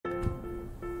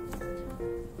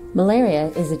Malaria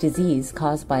is a disease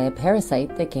caused by a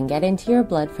parasite that can get into your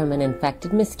blood from an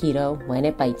infected mosquito when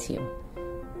it bites you.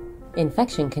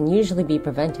 Infection can usually be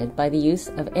prevented by the use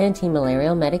of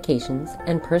anti-malarial medications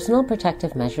and personal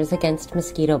protective measures against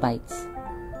mosquito bites.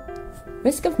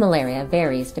 Risk of malaria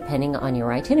varies depending on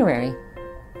your itinerary.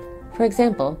 For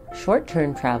example,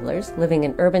 short-term travelers living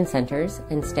in urban centers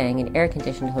and staying in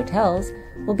air-conditioned hotels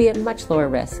will be at much lower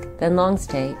risk than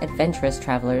long-stay, adventurous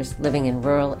travelers living in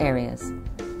rural areas.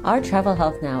 Our Travel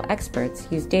Health Now experts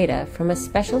use data from a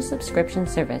special subscription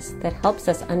service that helps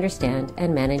us understand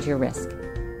and manage your risk.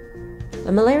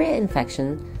 A malaria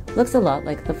infection looks a lot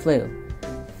like the flu: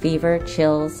 fever,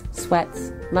 chills,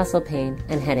 sweats, muscle pain,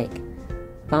 and headache.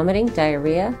 Vomiting,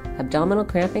 diarrhea, abdominal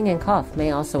cramping, and cough may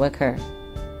also occur.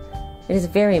 It is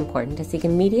very important to seek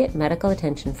immediate medical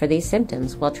attention for these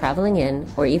symptoms while traveling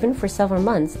in or even for several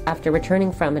months after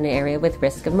returning from an area with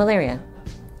risk of malaria.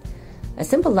 A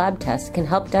simple lab test can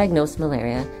help diagnose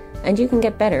malaria, and you can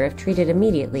get better if treated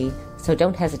immediately, so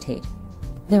don't hesitate.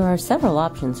 There are several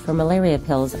options for malaria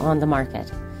pills on the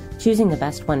market. Choosing the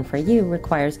best one for you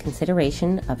requires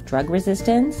consideration of drug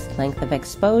resistance, length of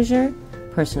exposure,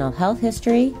 personal health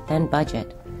history, and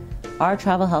budget. Our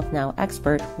Travel Health Now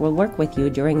expert will work with you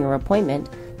during your appointment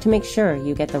to make sure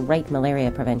you get the right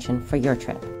malaria prevention for your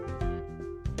trip.